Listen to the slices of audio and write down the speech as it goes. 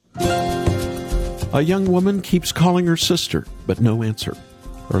A young woman keeps calling her sister, but no answer.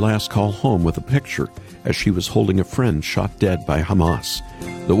 Her last call home with a picture as she was holding a friend shot dead by Hamas.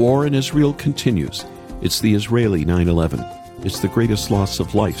 The war in Israel continues. It's the Israeli 9/11. It's the greatest loss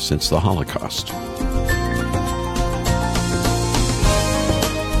of life since the Holocaust.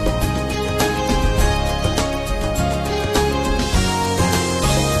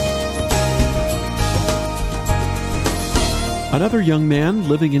 Another young man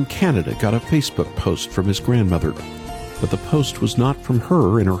living in Canada got a Facebook post from his grandmother, but the post was not from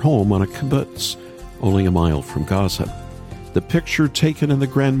her in her home on a kibbutz, only a mile from Gaza. The picture taken in the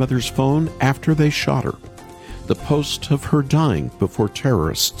grandmother's phone after they shot her. The post of her dying before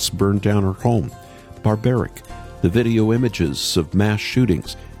terrorists burned down her home. Barbaric. The video images of mass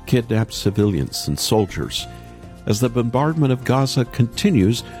shootings, kidnapped civilians and soldiers. As the bombardment of Gaza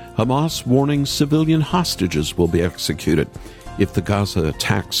continues, Hamas warning civilian hostages will be executed if the Gaza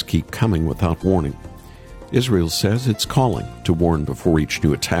attacks keep coming without warning. Israel says it's calling to warn before each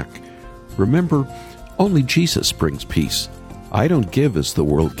new attack. Remember, only Jesus brings peace. I don't give as the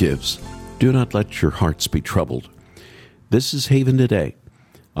world gives. Do not let your hearts be troubled. This is Haven Today.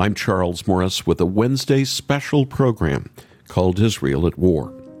 I'm Charles Morris with a Wednesday special program called Israel at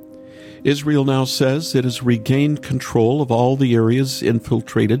War. Israel now says it has regained control of all the areas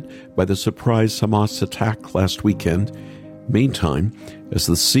infiltrated by the surprise Hamas attack last weekend. Meantime, as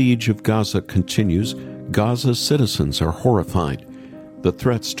the siege of Gaza continues, Gaza citizens are horrified. The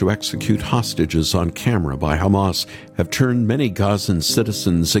threats to execute hostages on camera by Hamas have turned many Gazan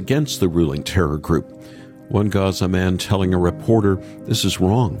citizens against the ruling terror group. One Gaza man telling a reporter, "This is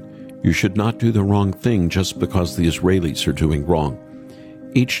wrong. You should not do the wrong thing just because the Israelis are doing wrong."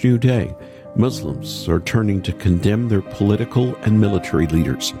 Each new day, Muslims are turning to condemn their political and military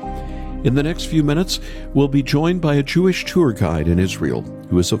leaders. In the next few minutes, we'll be joined by a Jewish tour guide in Israel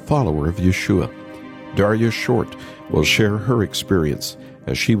who is a follower of Yeshua. Daria Short will share her experience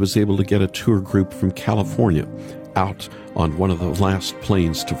as she was able to get a tour group from California out on one of the last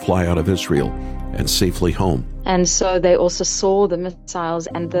planes to fly out of Israel and safely home. And so they also saw the missiles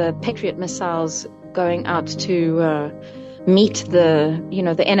and the Patriot missiles going out to meet the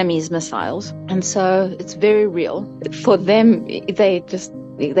enemy's missiles. And so it's very real. For them,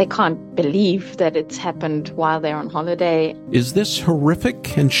 they can't believe that it's happened while they're on holiday. Is this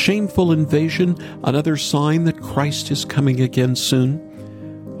horrific and shameful invasion another sign that Christ is coming again soon?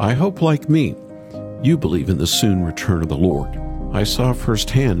 I hope, like me, you believe in the soon return of the Lord. I saw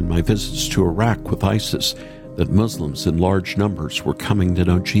firsthand in my visits to Iraq with ISIS that Muslims in large numbers were coming to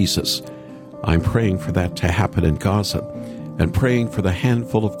know Jesus. I'm praying for that to happen in Gaza and praying for the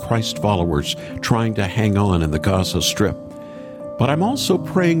handful of Christ followers trying to hang on in the Gaza Strip. But I'm also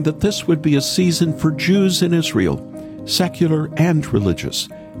praying that this would be a season for Jews in Israel, secular and religious,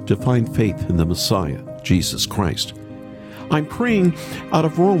 to find faith in the Messiah, Jesus Christ. I'm praying out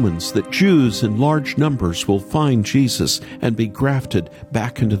of Romans that Jews in large numbers will find Jesus and be grafted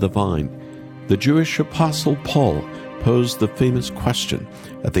back into the vine. The Jewish apostle Paul posed the famous question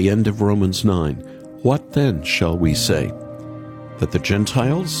at the end of Romans 9, "What then shall we say? That the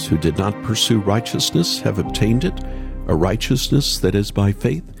Gentiles who did not pursue righteousness have obtained it, a righteousness that is by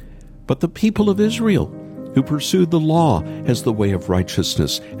faith? But the people of Israel, who pursued the law as the way of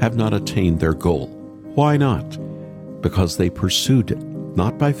righteousness, have not attained their goal. Why not? Because they pursued it,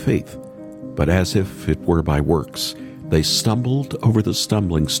 not by faith, but as if it were by works. They stumbled over the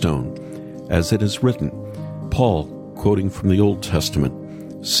stumbling stone. As it is written," Paul, quoting from the Old Testament,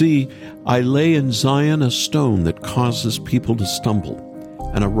 "See, I lay in Zion a stone that causes people to stumble,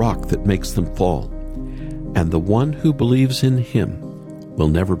 and a rock that makes them fall. And the one who believes in him will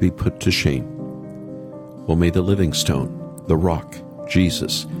never be put to shame." Well, may the living stone, the rock,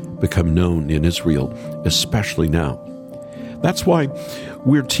 Jesus, become known in Israel, especially now. That's why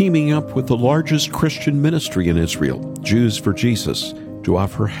we're teaming up with the largest Christian ministry in Israel, Jews for Jesus, to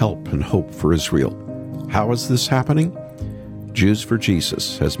offer help and hope for Israel. How is this happening? Jews for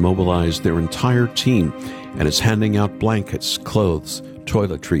Jesus has mobilized their entire team and is handing out blankets, clothes,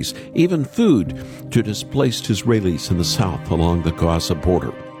 toiletries, even food to displaced Israelis in the south along the Gaza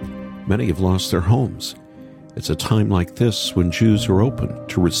border. Many have lost their homes. It's a time like this when Jews are open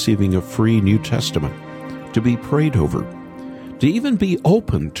to receiving a free New Testament, to be prayed over, to even be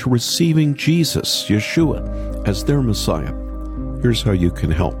open to receiving Jesus, Yeshua, as their Messiah. Here's how you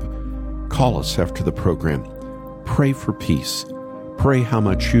can help. Call us after the program. Pray for peace. Pray how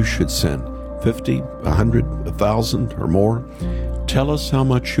much you should send, 50, 100, 1,000, or more. Tell us how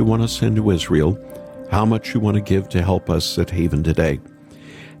much you want to send to Israel, how much you want to give to help us at Haven Today.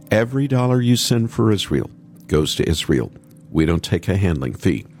 Every dollar you send for Israel goes to Israel. We don't take a handling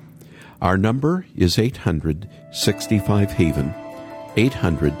fee. Our number is 800-65-HAVEN,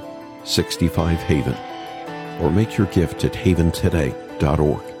 800-65-HAVEN, or make your gift at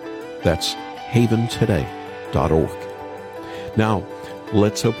haventoday.org. That's haventoday.org. Now,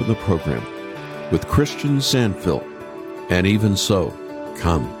 let's open the program with Christian Sandville, and Even So,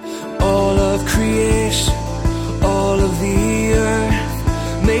 Come. All of creation, all of the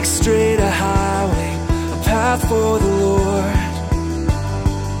earth, make straight a highway, a path for the Lord.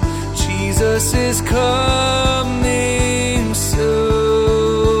 Jesus is coming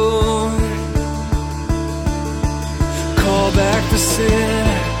soon. Call back the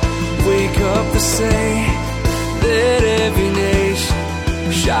sinner, wake up the saint. Let every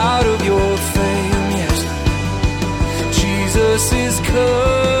nation shout of your fame. Yes, Jesus is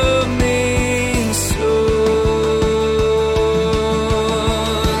coming soon.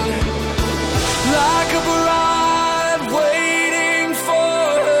 Like a bride waiting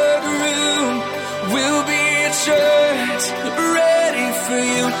for her groom, we'll be a church ready for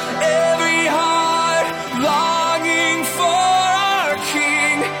you. Every heart longing for our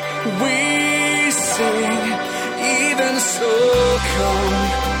King. We sing, even so come,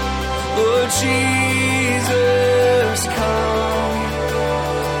 Lord Jesus, come.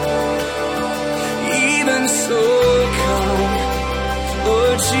 Even so come,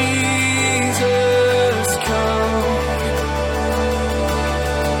 Lord Jesus, come.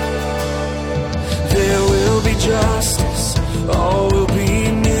 There will be justice, all will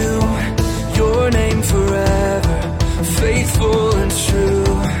be new. Your name forever, faithful and true.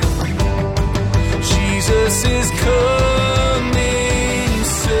 Jesus is coming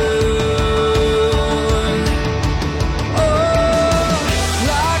soon. Oh,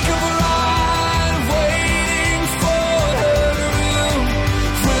 like a bride waiting for her groom,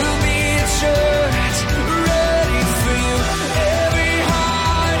 we'll be a church ready for you. Every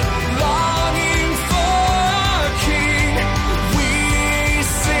heart longing for our King. We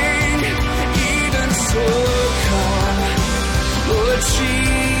sing, even so come, Lord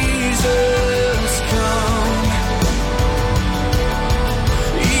Jesus, come.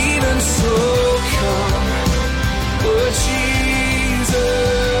 Even so come, Lord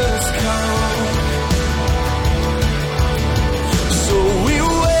Jesus, come. So we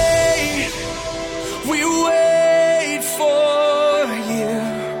wait for you.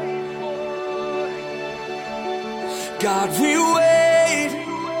 God, we wait,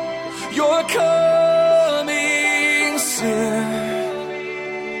 you're coming soon.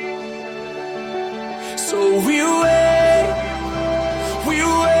 So we wait for you.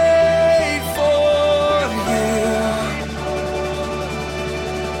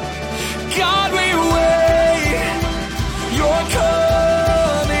 God, we wait, you're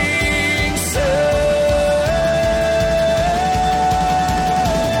coming soon.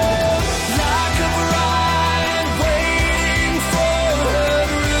 Like a bride waiting for her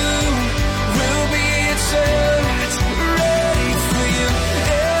groom, we'll be a church ready for you.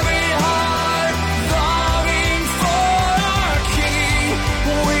 Every heart longing for our King.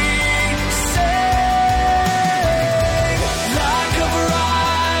 We sing, like a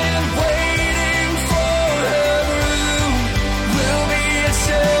bride waiting for her groom. We'll be a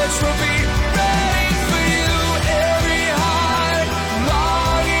church, we'll be ready for you. Every heart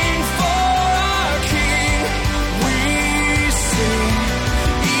longing for our King. We sing,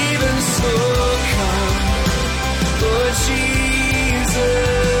 even so come, Lord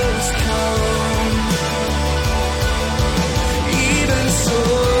Jesus, come. Even so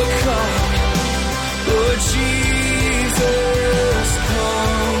come, Lord Jesus,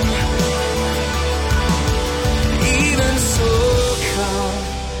 come. Even so come,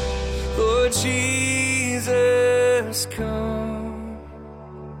 Lord Jesus, come.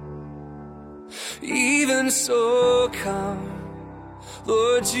 Even so come,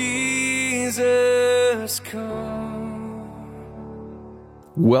 Lord Jesus, come.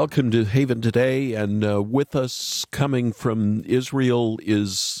 Welcome to Haven Today, and with us coming from Israel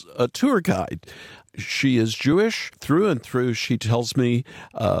is a tour guide. She is Jewish through and through, she tells me,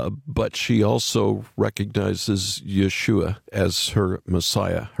 but she also recognizes Yeshua as her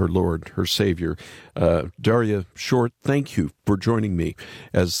Messiah, her Lord, her Savior. Daria Short, thank you for joining me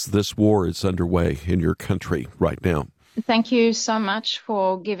as this war is underway in your country right now. Thank you so much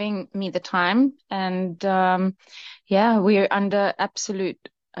for giving me the time. And we're under absolute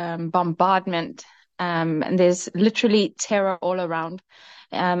bombardment. And there's literally terror all around.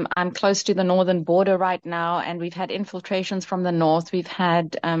 I'm close to the northern border right now, and we've had infiltrations from the north. We've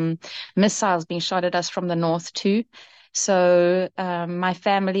had missiles being shot at us from the north too. So my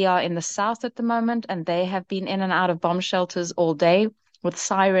family are in the south at the moment, and they have been in and out of bomb shelters all day. with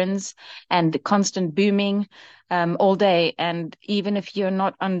sirens and constant booming all day. And even if you're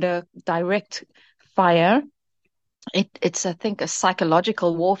not under direct fire, it's, I think, a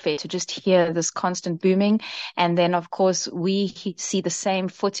psychological warfare to just hear this constant booming. And then, of course, we see the same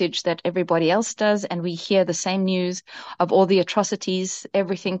footage that everybody else does, and we hear the same news of all the atrocities,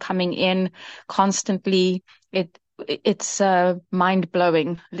 everything coming in constantly. It's mind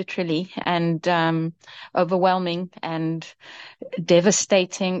blowing, literally, and overwhelming and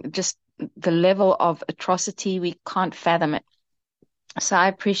devastating. Just the level of atrocity, we can't fathom it. So I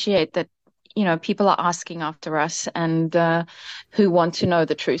appreciate that, people are asking after us and who want to know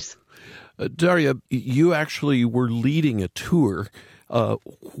the truth. Daria, you actually were leading a tour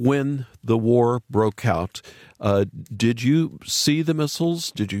when the war broke out. Did you see the missiles?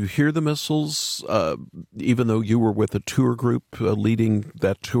 Did you hear the missiles, even though you were with a tour group leading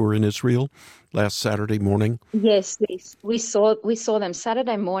that tour in Israel last Saturday morning? Yes, we saw them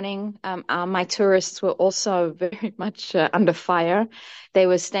Saturday morning. My tourists were also very much under fire. They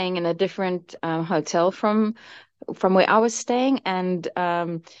were staying in a different hotel from where I was staying, and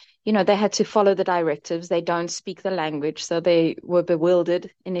they had to follow the directives. They don't speak the language, so they were bewildered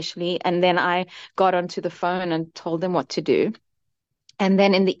initially. And then I got onto the phone and told them what to do. And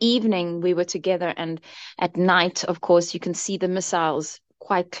then in the evening, we were together, and at night, of course, you can see the missiles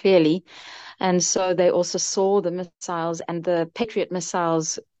quite clearly. And so they also saw the missiles and the Patriot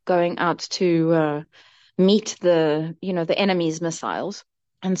missiles going out to meet the enemy's missiles.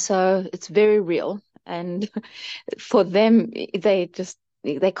 And so it's very real. And for them, they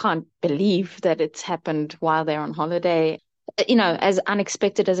can't believe that it's happened while they're on holiday. As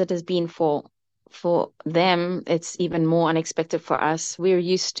unexpected as it has been for them, it's even more unexpected for us. We're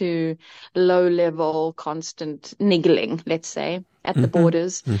used to low-level, constant niggling, let's say, at the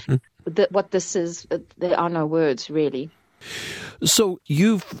borders. What this is, there are no words, really. So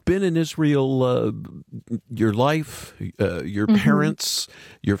you've been in Israel your life, your parents,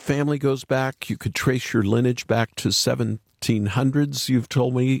 your family goes back. You could trace your lineage back to 1700s, you've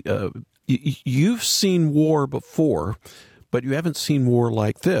told me. You've seen war before, but you haven't seen war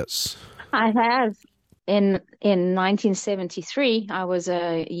like this. I have. In 1973, I was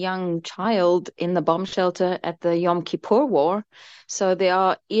a young child in the bomb shelter at the Yom Kippur War. So there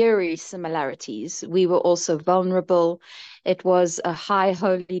are eerie similarities. We were also vulnerable. It was a high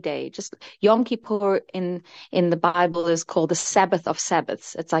holy day. Just Yom Kippur in the Bible is called the Sabbath of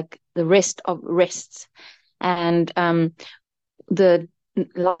Sabbaths. It's like the rest of rests. And the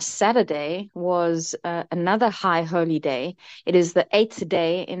last Saturday was another high holy day. It is the 8th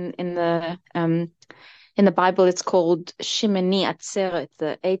day in the Bible. It's called Shemini Atzeret,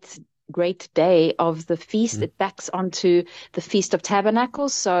 the 8th great day of the feast. It backs onto the Feast of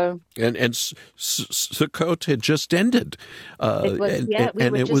Tabernacles. So and Sukkot had just ended, it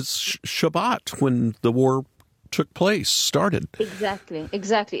was Shabbat when the war took place, started. Exactly.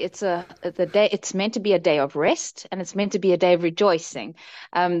 It's the day. It's meant to be a day of rest, and it's meant to be a day of rejoicing.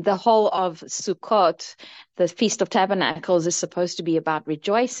 The whole of Sukkot, the Feast of Tabernacles, is supposed to be about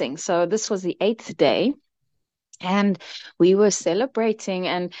rejoicing. So this was the 8th day, and we were celebrating.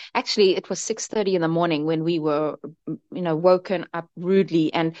 And actually, it was 6:30 in the morning when we were, woken up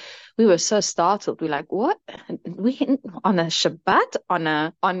rudely, and we were so startled. We're like, "What? We on a Shabbat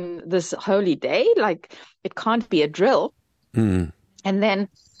on this holy day? Like, it can't be a drill." And then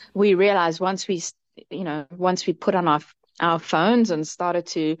we realized once we put on our phones and started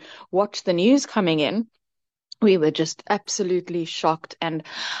to watch the news coming in, we were just absolutely shocked. And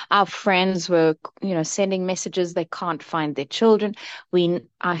our friends were, sending messages. They can't find their children.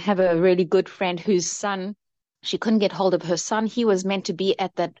 I have a really good friend whose son, she couldn't get hold of her son. He was meant to be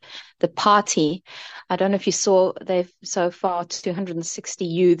at the party. I don't know if you saw, so far 260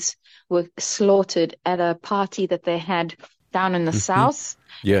 youths were slaughtered at a party that they had down in the south.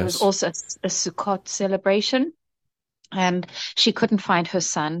 Yes. It was also a Sukkot celebration. And she couldn't find her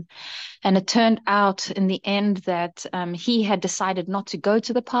son. And it turned out in the end that he had decided not to go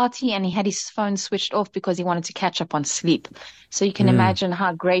to the party, and he had his phone switched off because he wanted to catch up on sleep. So you can imagine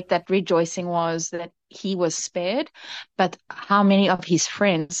how great that rejoicing was that he was spared. But how many of his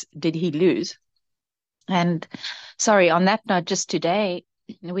friends did he lose? And sorry, on that note, just today,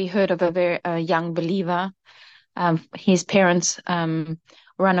 we heard of a young believer. His parents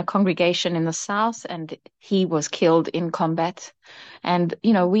run a congregation in the south, and he was killed in combat. And,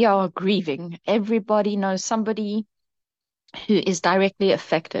 we are grieving. Everybody knows somebody who is directly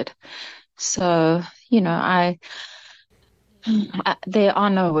affected. So, there are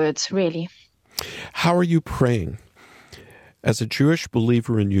no words, really. How are you praying? As a Jewish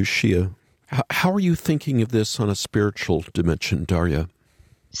believer in Yeshua, How are you thinking of this on a spiritual dimension, Daria?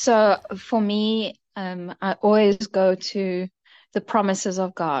 So for me, I always go to the promises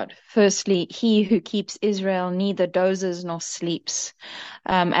of God. Firstly, he who keeps Israel neither dozes nor sleeps,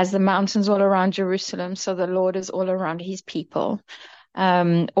 as the mountains all around Jerusalem, so the Lord is all around his people.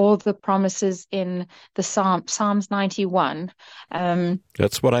 All the promises in the Psalms 91.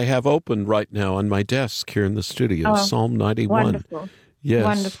 That's what I have open right now on my desk here in the studio, Oh, Psalm 91. wonderful. Yes.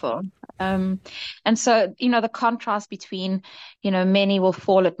 Wonderful. And so, the contrast between, many will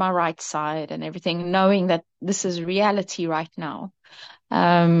fall at my right side and everything, knowing that this is reality right now.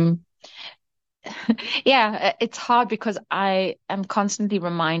 Um, yeah, it's hard because I am constantly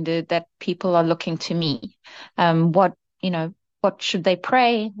reminded that people are looking to me. What should they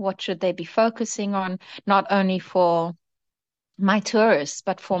pray? What should they be focusing on? Not only for my tourists,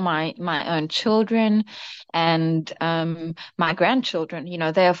 but for my own children and my grandchildren.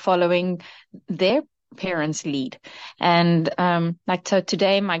 They are following their parents' lead. And so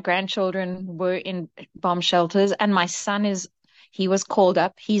today, my grandchildren were in bomb shelters, and my son he was called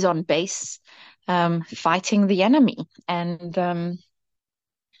up. He's on base, fighting the enemy. And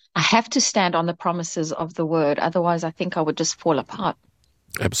I have to stand on the promises of the word. Otherwise, I think I would just fall apart.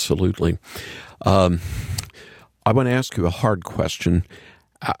 Absolutely. I want to ask you a hard question.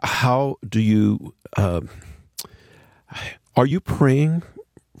 How do you, are you praying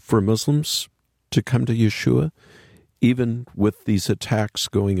for Muslims to come to Yeshua, even with these attacks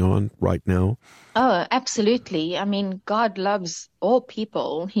going on right now? Oh, absolutely. I mean, God loves all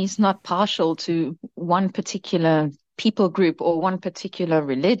people. He's not partial to one particular people group or one particular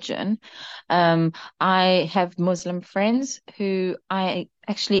religion. I have Muslim friends who I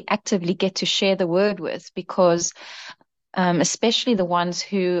actually actively get to share the word with because especially the ones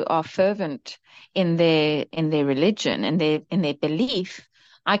who are fervent in their religion and in their belief,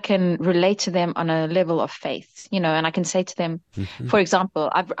 I can relate to them on a level of faith, and I can say to them, for example,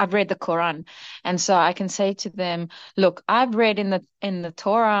 I've read the Quran, and so I can say to them, look, I've read in the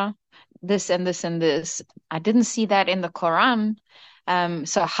Torah this and this and this. I didn't see that in the Quran.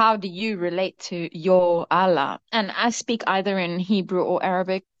 So how do you relate to your Allah? And I speak either in Hebrew or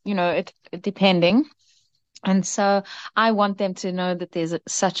Arabic, depending. And so I want them to know that there's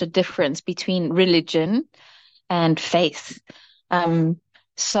such a difference between religion and faith.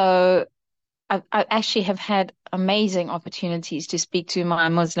 So I actually have had amazing opportunities to speak to my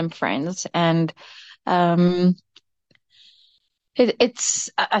Muslim friends, and um,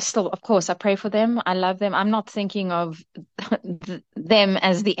 I still, of course, I pray for them. I love them. I'm not thinking of them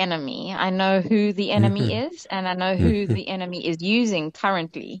as the enemy. I know who the enemy is, and I know who the enemy is using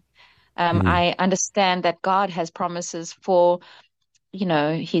currently. I understand that God has promises for,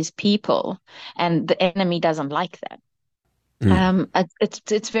 his people, and the enemy doesn't like that.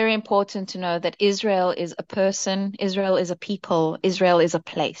 It's very important to know that Israel is a person, Israel is a people, Israel is a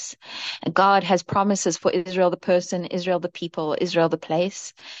place. And God has promises for Israel the person, Israel the people, Israel the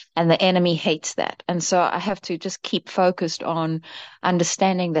place, and the enemy hates that. And so I have to just keep focused on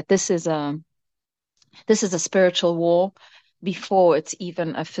understanding that this is a spiritual war before it's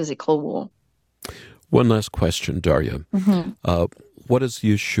even a physical war. One last question, Daria. What does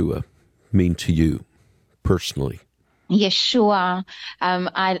Yeshua mean to you personally? Yeshua,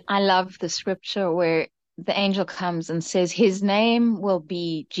 I love the scripture where the angel comes and says his name will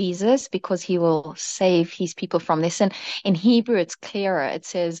be Jesus because he will save his people from their sin. In Hebrew, it's clearer. It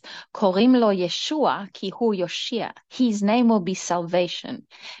says, Korim lo Yeshua ki hu Yoshia. His name will be salvation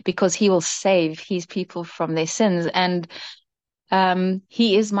because he will save his people from their sins. And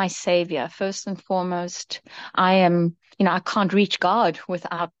he is my savior. First and foremost, I can't reach God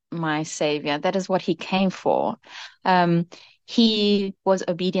without my savior. That is what he came for. He was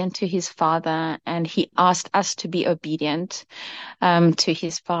obedient to his father, and he asked us to be obedient to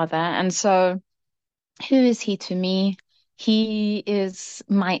his father. And so who is he to me? He is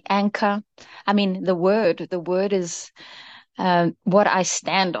my anchor. I mean, the word is what I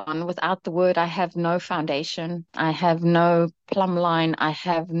stand on. Without the word, I have no foundation. I have no plumb line. I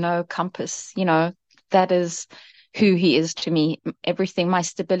have no compass. That is who he is to me. Everything, my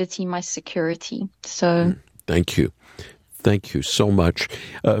stability, my security. So Thank you. Thank you so much.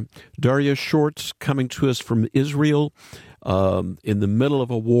 Daria Shorts coming to us from Israel in the middle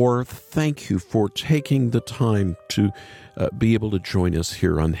of a war. Thank you for taking the time to be able to join us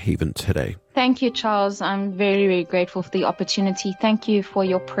here on Haven today. Thank you, Charles. I'm very, very grateful for the opportunity. Thank you for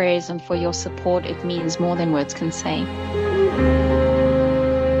your prayers and for your support. It means more than words can say.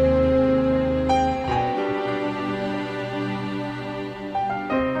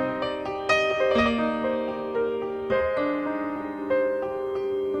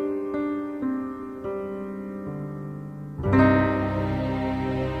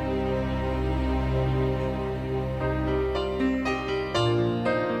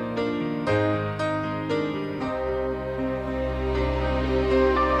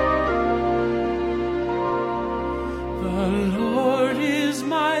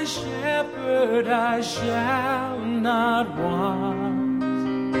 shepherd, I shall not want.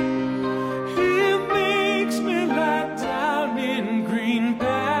 He makes me lie down in green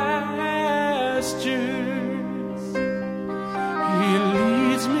pastures. He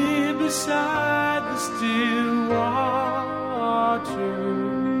leads me beside the still waters.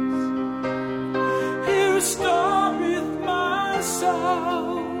 He restoreth my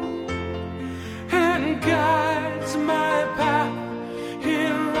soul and guides my path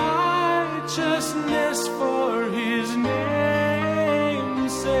in righteousness for his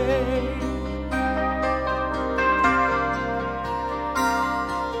name's sake.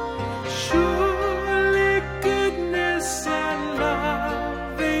 Surely goodness and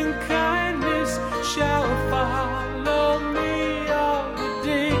loving kindness shall follow me all the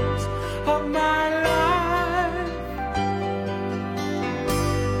days of my life,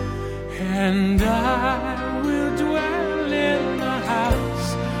 and I will dwell in the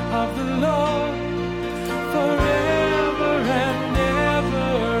house of the Lord forever and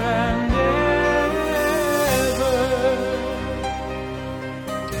ever and ever.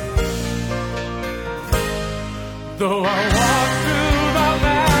 Though I walk through the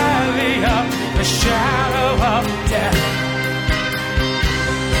valley of the shadow of death,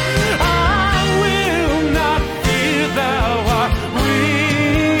 I will not fear, thou art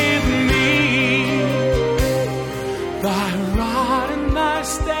with me. Thy rod and thy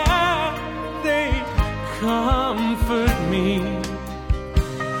staff, they comfort me.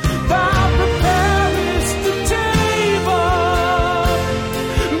 Thou preparest the table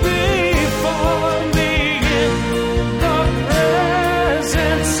before me in the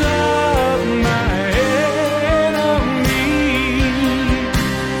presence of my enemies.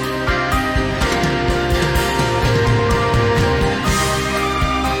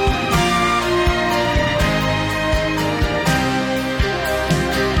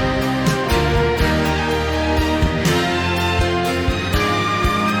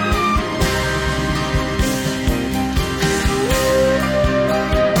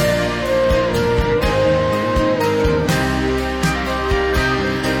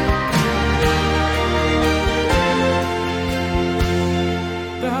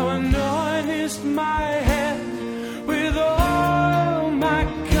 Thou anointest my head with oil, my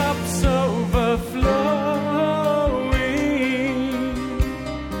cups overflowing.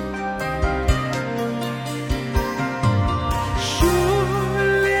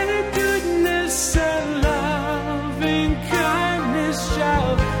 Surely goodness and loving kindness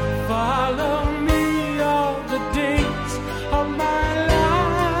shall follow me all the days of my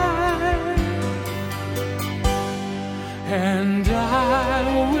life, and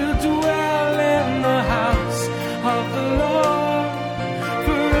I will dwell in the house of the Lord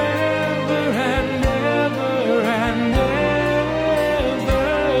forever and ever and ever.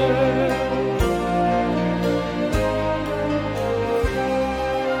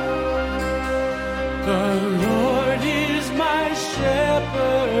 The Lord is my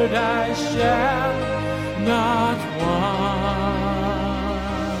shepherd, I shall not want.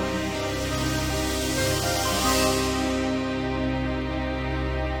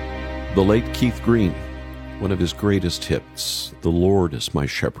 The late Keith Green, one of his greatest hits, "The Lord is My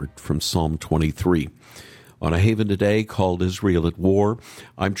Shepherd," from Psalm 23. On A Haven Today called Israel at War,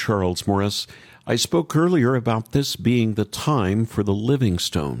 I'm Charles Morris. I spoke earlier about this being the time for the living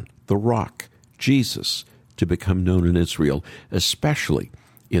stone, the rock, Jesus, to become known in Israel, especially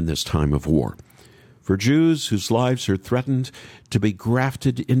in this time of war. For Jews whose lives are threatened to be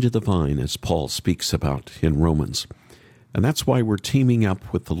grafted into the vine, as Paul speaks about in Romans. And that's why we're teaming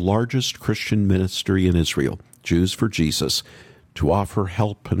up with the largest Christian ministry in Israel, Jews for Jesus, to offer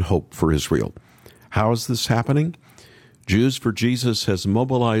help and hope for Israel. How is this happening? Jews for Jesus has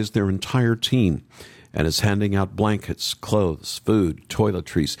mobilized their entire team and is handing out blankets, clothes, food,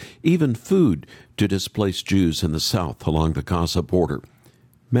 toiletries, even food to displaced Jews in the south along the Gaza border.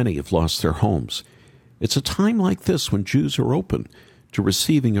 Many have lost their homes. It's a time like this when Jews are open to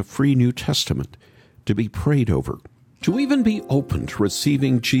receiving a free New Testament, to be prayed over, to even be open to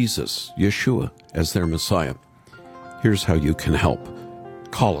receiving Jesus, Yeshua, as their Messiah. Here's how you can help.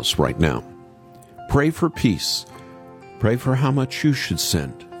 Call us right now. Pray for peace. Pray for how much you should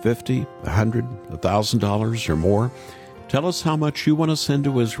send, $50, $100, $1,000 or more. Tell us how much you want to send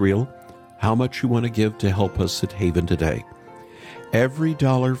to Israel, how much you want to give to help us at Haven Today. Every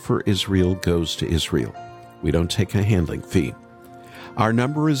dollar for Israel goes to Israel. We don't take a handling fee. Our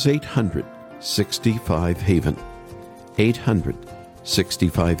number is 800-65-HAVEN.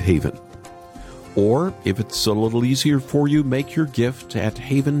 800-65-HAVEN. Or, if it's a little easier for you, make your gift at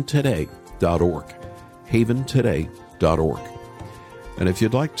haventoday.org. haventoday.org. And if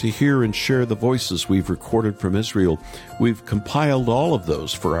you'd like to hear and share the voices we've recorded from Israel, we've compiled all of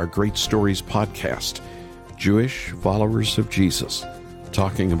those for our Great Stories podcast. Jewish followers of Jesus,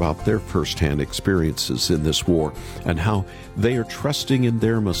 talking about their firsthand experiences in this war and how they are trusting in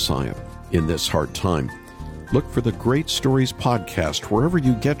their Messiah in this hard time. Look for the Great Stories podcast wherever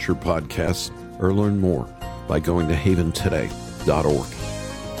you get your podcasts, or learn more by going to haventoday.org.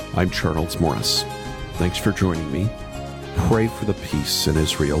 I'm Charles Morris. Thanks for joining me. Pray for the peace in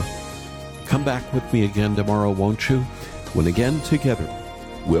Israel. Come back with me again tomorrow, won't you? When again together,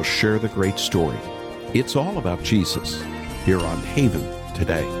 we'll share the great story. It's all about Jesus here on Haven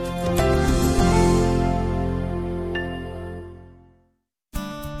Today.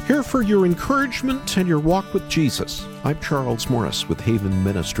 Here for your encouragement and your walk with Jesus. I'm Charles Morris with Haven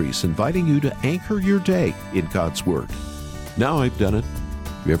Ministries, inviting you to anchor your day in God's Word. Now I've done it.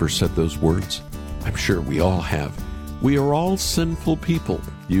 You ever said those words? I'm sure we all have. We are all sinful people,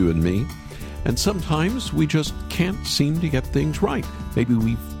 you and me, and sometimes we just can't seem to get things right. Maybe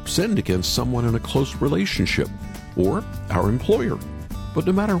we've sinned against someone in a close relationship, or our employer. But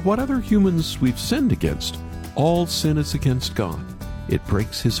no matter what other humans we've sinned against, all sin is against God. It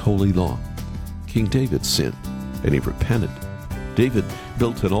breaks His holy law. King David sinned, and he repented. David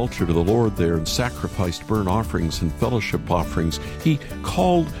built an altar to the Lord there and sacrificed burnt offerings and fellowship offerings. He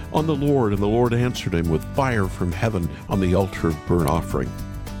called on the Lord, and the Lord answered him with fire from heaven on the altar of burnt offering.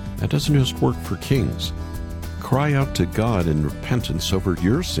 That doesn't just work for kings. Cry out to God in repentance over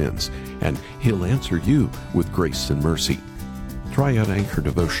your sins, and He'll answer you with grace and mercy. Try out Anchor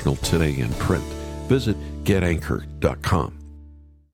Devotional today in print. Visit getanchor.com.